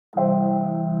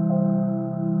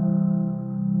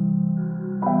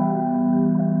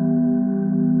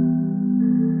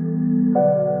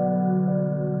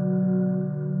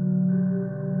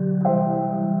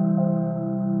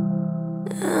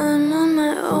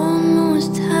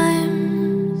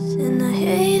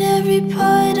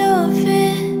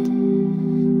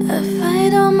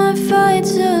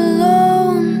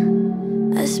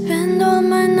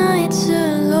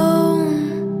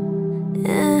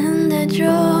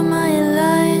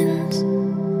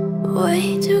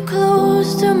Way too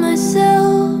close to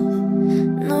myself.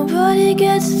 Nobody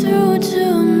gets through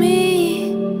to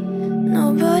me.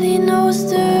 Nobody knows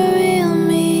the real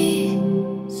me.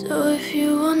 So if you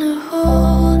wanna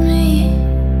hold me,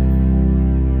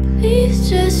 please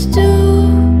just do.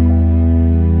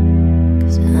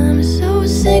 'Cause I'm so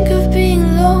sick of being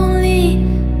lonely.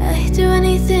 I'd do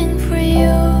anything for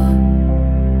you.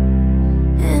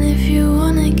 And if you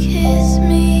wanna kiss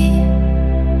me,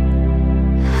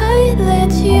 I'd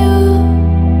let you.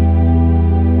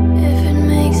 If it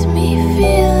makes me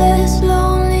feel less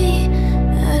lonely,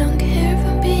 I don't care if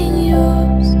I'm being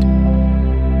used.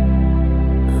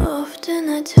 Often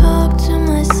I talk to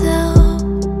myself,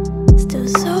 still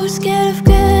so scared of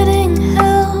getting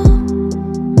help.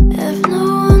 Have no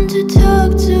one to talk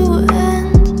to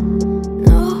and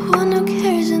no one who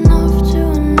cares enough to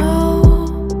know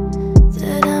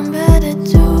that I'm bad at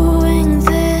doing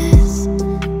this.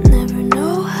 Never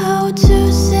know how to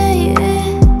say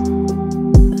it,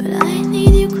 but I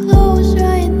need you close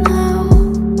right now,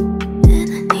 and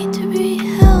I need to be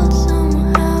held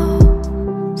somehow.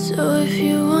 So if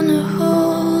you wanna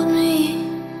hold me,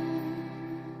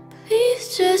 please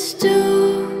just do.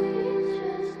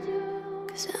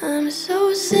 'Cause I'm so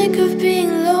sick of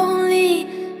being lonely.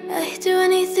 I'd do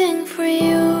anything for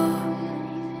you.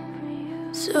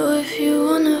 So if you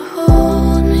wanna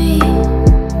hold me,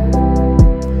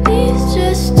 please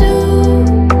just do.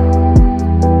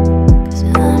 'Cause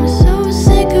I'm so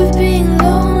sick of being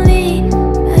lonely.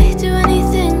 I'd do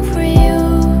anything for you.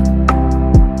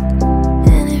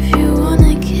 And if you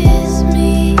wanna kiss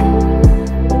me,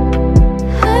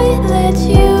 I'd let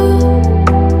you.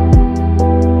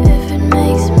 If it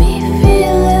makes me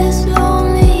feel less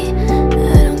lonely,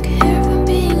 I don't care if I'm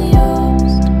being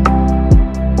used.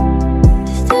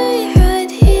 Stay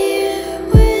right here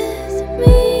with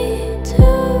me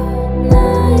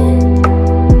tonight.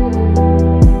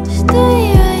 Stay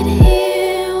right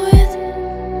here with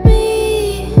me,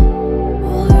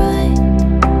 alright.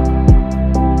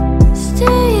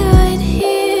 Stay right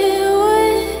here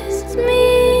with me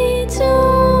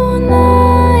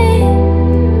tonight.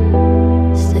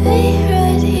 Stay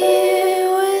right here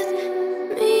with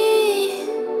me,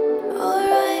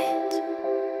 alright.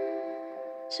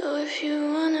 So if you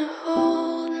wanna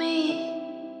hold me,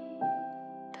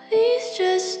 please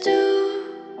just do.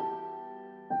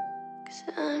 'Cause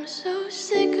I'm so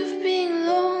sick of being